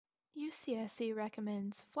UCSC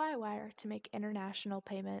recommends FlyWire to make international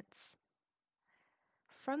payments.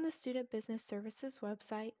 From the Student Business Services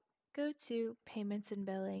website, go to Payments and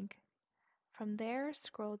Billing. From there,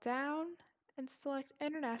 scroll down and select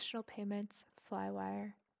International Payments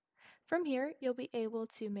FlyWire. From here, you'll be able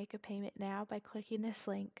to make a payment now by clicking this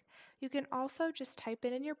link. You can also just type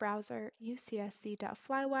in your browser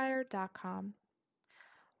ucsc.flywire.com.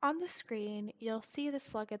 On the screen, you'll see the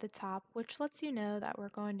slug at the top, which lets you know that we're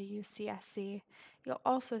going to UCSC. You'll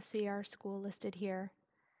also see our school listed here.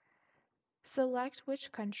 Select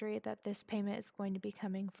which country that this payment is going to be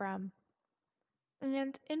coming from,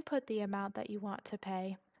 and input the amount that you want to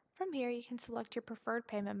pay. From here, you can select your preferred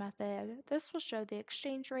payment method. This will show the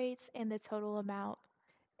exchange rates and the total amount.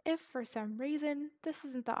 If for some reason this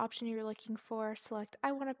isn't the option you're looking for, select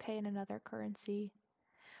I want to pay in another currency.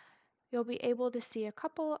 You'll be able to see a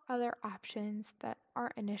couple other options that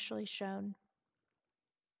aren't initially shown.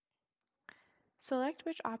 Select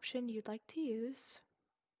which option you'd like to use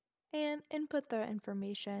and input the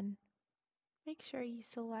information. Make sure you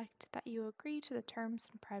select that you agree to the terms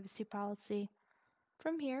and privacy policy.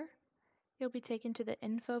 From here, you'll be taken to the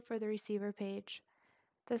info for the receiver page.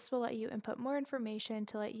 This will let you input more information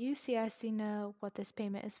to let UCSC know what this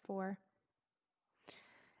payment is for.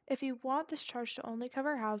 If you want this charge to only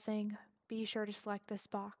cover housing, be sure to select this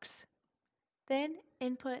box. Then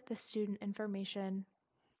input the student information.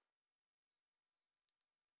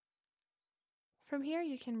 From here,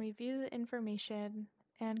 you can review the information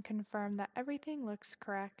and confirm that everything looks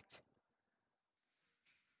correct.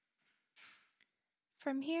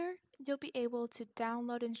 From here, you'll be able to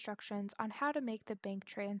download instructions on how to make the bank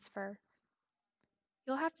transfer.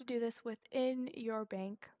 You'll have to do this within your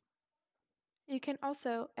bank. You can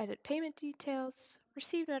also edit payment details,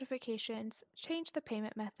 receive notifications, change the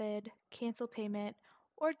payment method, cancel payment,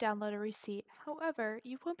 or download a receipt. However,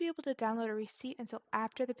 you won't be able to download a receipt until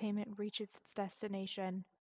after the payment reaches its destination.